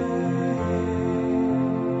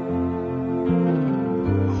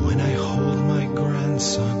 When I hold my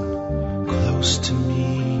grandson close to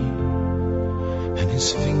me and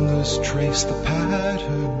his fingers trace the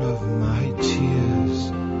pattern of my tears,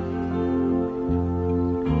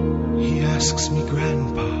 he asks me,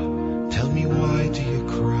 "Grandpa, tell me, why do you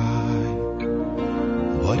cry?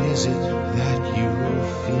 What is it that you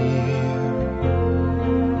fear?"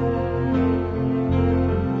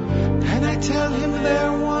 And I tell him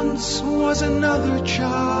there once was another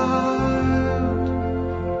child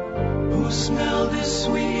who smelled this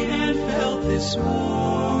sweet and felt this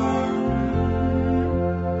warm,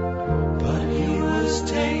 but he was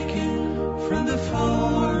taken from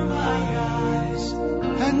before my eyes,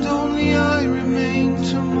 and only I remain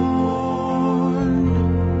to mourn.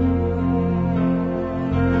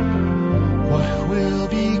 What will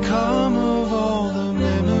become of all the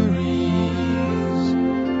memories?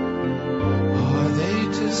 Are they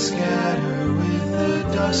to scatter with the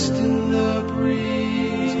dust in the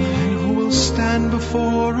breeze? And who will stand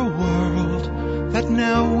before a world that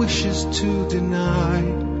now wishes to deny?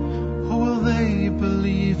 Or will they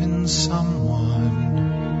believe in someone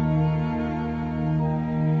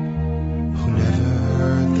who never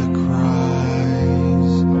heard the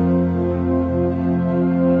cries?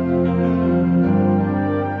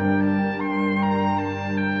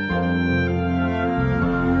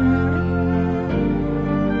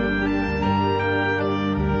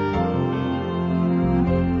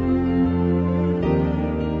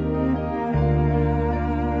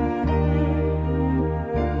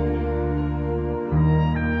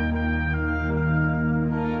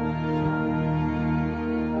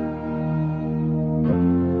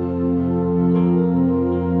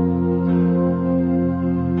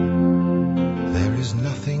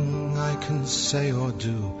 Say or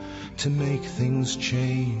do to make things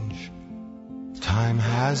change. Time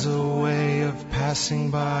has a way of passing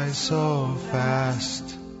by so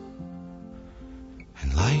fast,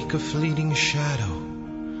 and like a fleeting shadow,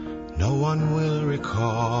 no one will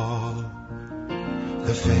recall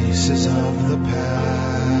the faces of the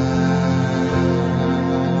past.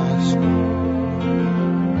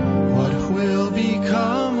 What will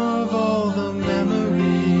become of all the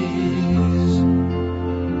memories?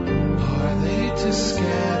 Are they to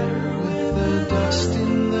scatter with the dust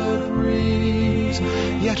in the breeze?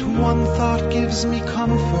 Yet one thought gives me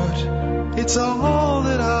comfort, it's all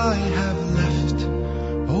that I have left.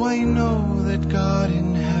 Oh, I know that God in